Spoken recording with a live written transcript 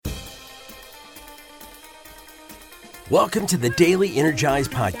Welcome to the Daily Energize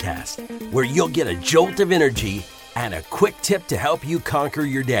Podcast, where you'll get a jolt of energy and a quick tip to help you conquer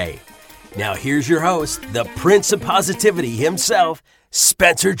your day. Now here's your host, the Prince of Positivity himself,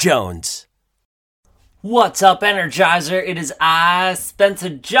 Spencer Jones. What's up, Energizer? It is I, Spencer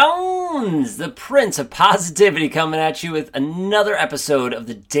Jones, the Prince of Positivity, coming at you with another episode of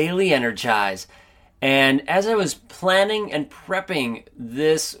the Daily Energize. And as I was planning and prepping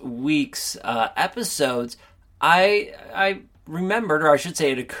this week's episodes, I remembered, or I should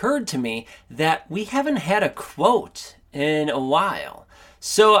say it occurred to me, that we haven't had a quote in a while.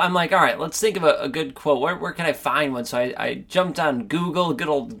 So I'm like, all right, let's think of a good quote. Where can I find one? So I jumped on Google, good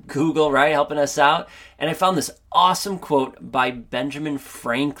old Google, right, helping us out. And I found this awesome quote by Benjamin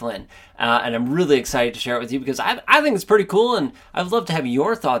Franklin. And I'm really excited to share it with you because I think it's pretty cool, and I'd love to have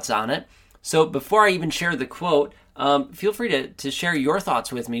your thoughts on it. So before I even share the quote, feel free to share your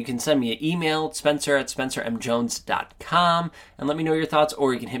thoughts with me. You can send me an email, spencer@spencermjones.com, and let me know your thoughts,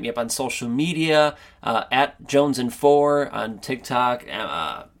 or you can hit me up on social media, at Jones and4 on TikTok.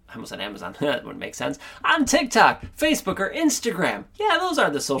 I almost said Amazon. That wouldn't make sense. On TikTok, Facebook, or Instagram. Yeah, those are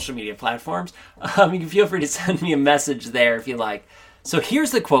the social media platforms. You can feel free to send me a message there if you like. So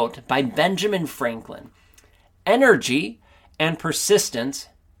here's the quote by Benjamin Franklin. Energy and persistence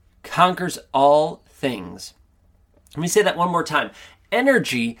conquers all things. Let me say that one more time.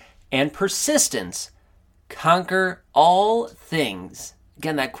 Energy and persistence conquer all things.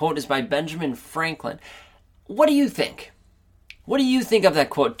 Again, that quote is by Benjamin Franklin. What do you think? What do you think of that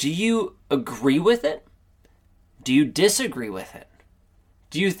quote? Do you agree with it? Do you disagree with it?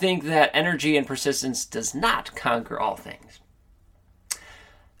 Do you think that energy and persistence does not conquer all things?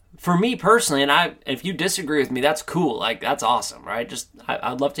 For me personally, and if you disagree with me, that's cool. Like, that's awesome, right?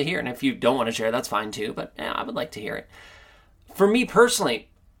 I'd love to hear it. And if you don't want to share, that's fine too. But yeah, I would like to hear it. For me personally,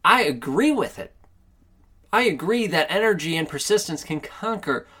 I agree with it. I agree that energy and persistence can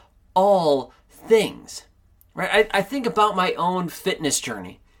conquer all things, right? I think about my own fitness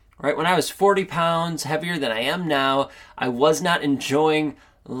journey, right? When I was 40 pounds heavier than I am now, I was not enjoying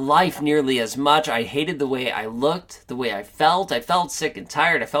life nearly as much. I hated the way I looked, the way I felt. I felt sick and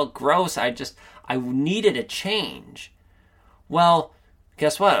tired. I felt gross. I needed a change. Well,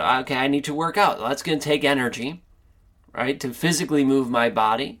 guess what? Okay, I need to work out. Well, that's going to take energy, right, to physically move my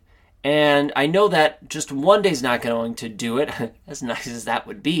body. And I know that just one day's not going to do it, as nice as that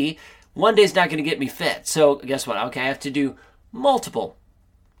would be. One day's not going to get me fit. So guess what? Okay, I have to do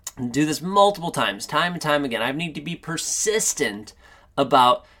this multiple times, time and time again. I need to be persistent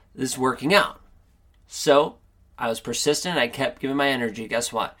about this working out. So I was persistent. I kept giving my energy.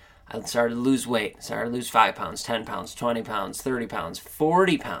 Guess what? I started to lose weight. I started to lose 5 pounds, 10 pounds, 20 pounds, 30 pounds,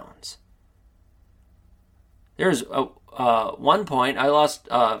 40 pounds. There's one point I lost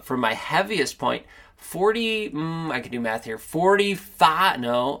from my heaviest point, 40, I could do math here, 45,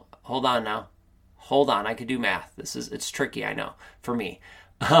 no, hold on now. Hold on, I could do math. It's tricky, I know, for me.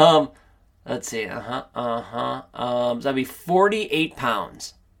 Let's see, so that'd be 48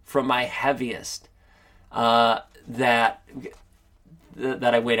 pounds from my heaviest that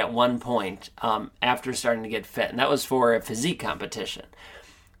I weighed at one point after starting to get fit. And that was for a physique competition.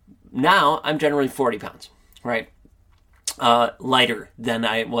 Now, I'm generally 40 pounds, right? Lighter than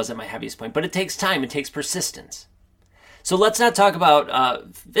I was at my heaviest point. But it takes time. It takes persistence. So let's not talk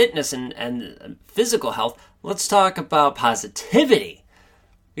about fitness and physical health. Let's talk about positivity.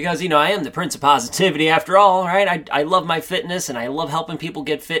 Because, I am the Prince of Positivity after all, right? I love my fitness, and I love helping people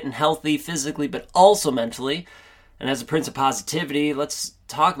get fit and healthy physically, but also mentally. And as a Prince of Positivity, let's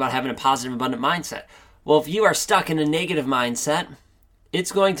talk about having a positive, abundant mindset. Well, if you are stuck in a negative mindset,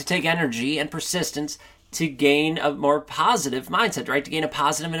 it's going to take energy and persistence to gain a more positive mindset, right? To gain a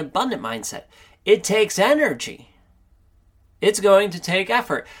positive and abundant mindset. It takes energy. It's going to take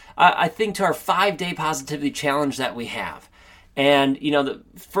effort. I think to our 5-day positivity challenge that we have. And, the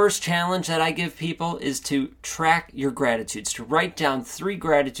first challenge that I give people is to track your gratitudes, to write down 3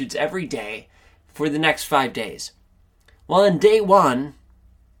 gratitudes every day for the next 5 days. Well, in day 1,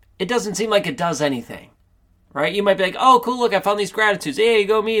 it doesn't seem like it does anything, right? You might be like, oh, cool, look, I found these gratitudes. Hey, you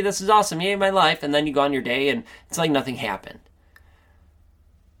go me, this is awesome, yay, my life. And then you go on your day, and it's like nothing happened.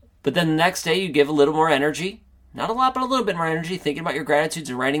 But then the next day, you give a little more energy, not a lot, but a little bit more energy, thinking about your gratitudes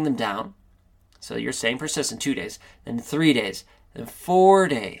and writing them down. So you're staying persistent 2 days, then 3 days, then 4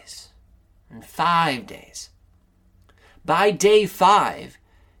 days, and 5 days. By day 5,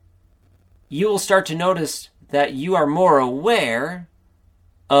 you will start to notice that you are more aware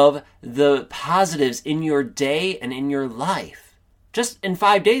of the positives in your day and in your life. Just in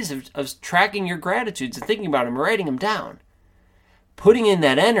 5 days of tracking your gratitudes and thinking about them, writing them down. Putting in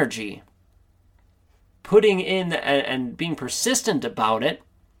that energy, putting in and being persistent about it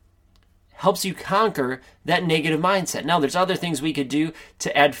helps you conquer that negative mindset. Now, there's other things we could do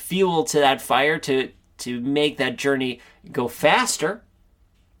to add fuel to that fire to make that journey go faster.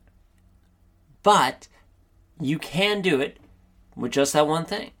 But you can do it with just that one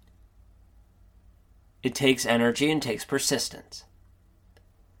thing. It takes energy and takes persistence.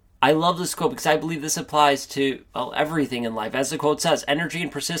 I love this quote because I believe this applies to everything in life. As the quote says, energy and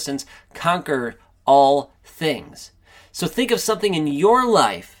persistence conquer all things. So think of something in your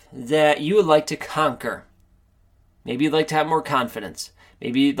life that you would like to conquer. Maybe you'd like to have more confidence.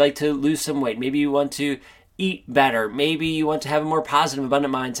 Maybe you'd like to lose some weight. Maybe you want to eat better. Maybe you want to have a more positive,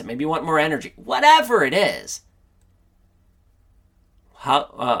 abundant mindset. Maybe you want more energy. Whatever it is.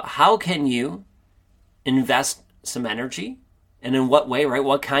 How can you invest some energy? And in what way, right?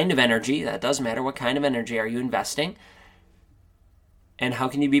 What kind of energy? That does matter. What kind of energy are you investing? And how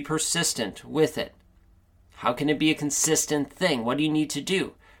can you be persistent with it? How can it be a consistent thing? What do you need to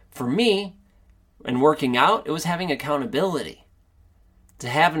do? For me, in working out, it was having accountability. To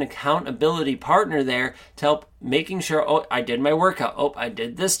have an accountability partner there to help making sure, oh, I did my workout. Oh, I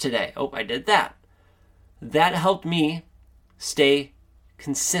did this today. Oh, I did that. That helped me stay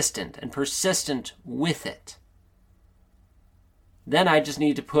consistent and persistent with it. Then I just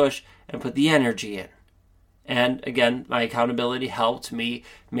need to push and put the energy in. And again, my accountability helped me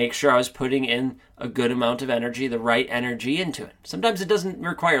make sure I was putting in a good amount of energy, the right energy into it. Sometimes it doesn't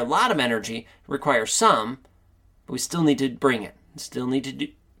require a lot of energy, it requires some, but we still need to bring it. Still need to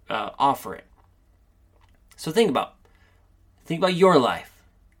offer it. So think about your life.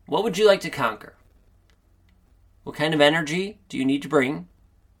 What would you like to conquer? What kind of energy do you need to bring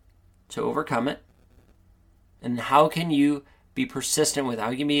to overcome it? And how can you be persistent with it?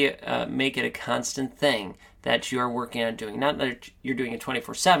 How can you make it a constant thing that you are working on doing? Not that you're doing it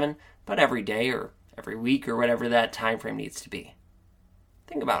 24/7, but every day or every week or whatever that time frame needs to be.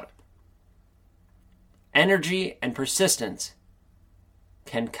 Think about it. Energy and persistence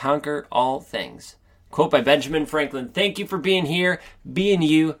can conquer all things. Quote by Benjamin Franklin. Thank you for being here, being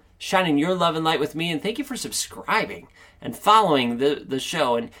you, shining your love and light with me, and thank you for subscribing and following the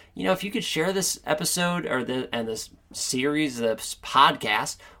show. And if you could share this episode or this series, this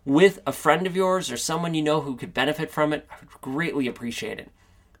podcast, with a friend of yours or someone you know who could benefit from it, I would greatly appreciate it.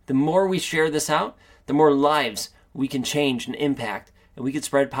 The more we share this out, the more lives we can change and impact, and we can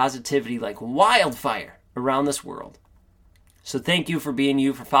spread positivity like wildfire around this world. So thank you for being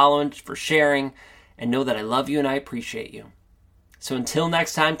you, for following, for sharing, and know that I love you and I appreciate you. So until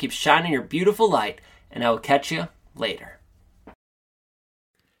next time, keep shining your beautiful light, and I will catch you later.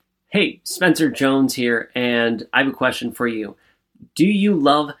 Hey, Spencer Jones here, and I have a question for you. Do you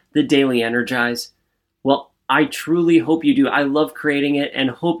love the Daily Energize? Well, I truly hope you do. I love creating it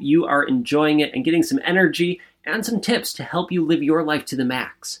and hope you are enjoying it and getting some energy and some tips to help you live your life to the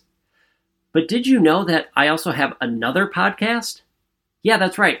max. But did you know that I also have another podcast? Yeah,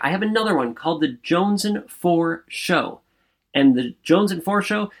 that's right. I have another one called The Jones and Four Show. And The Jones and Four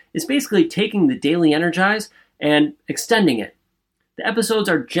Show is basically taking the Daily Energize and extending it. The episodes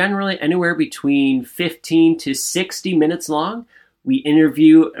are generally anywhere between 15 to 60 minutes long. We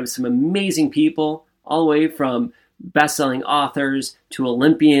interview some amazing people, all the way from best-selling authors to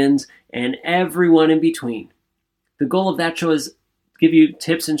Olympians and everyone in between. The goal of that show is give you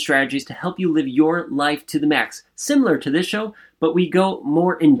tips and strategies to help you live your life to the max. Similar to this show, but we go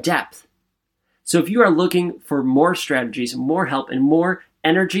more in depth. So if you are looking for more strategies, more help, and more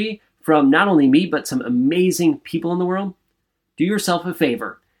energy from not only me, but some amazing people in the world, do yourself a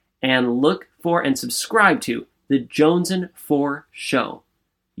favor and look for and subscribe to The Jones and Four Show.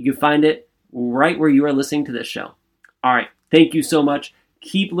 You can find it right where you are listening to this show. All right. Thank you so much.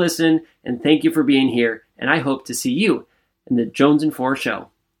 Keep listening, and thank you for being here. And I hope to see you in The Jones and Four Show.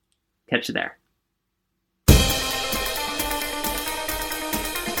 Catch you there.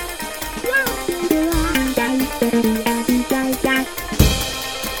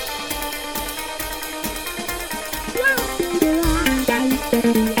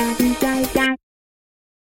 Thank you.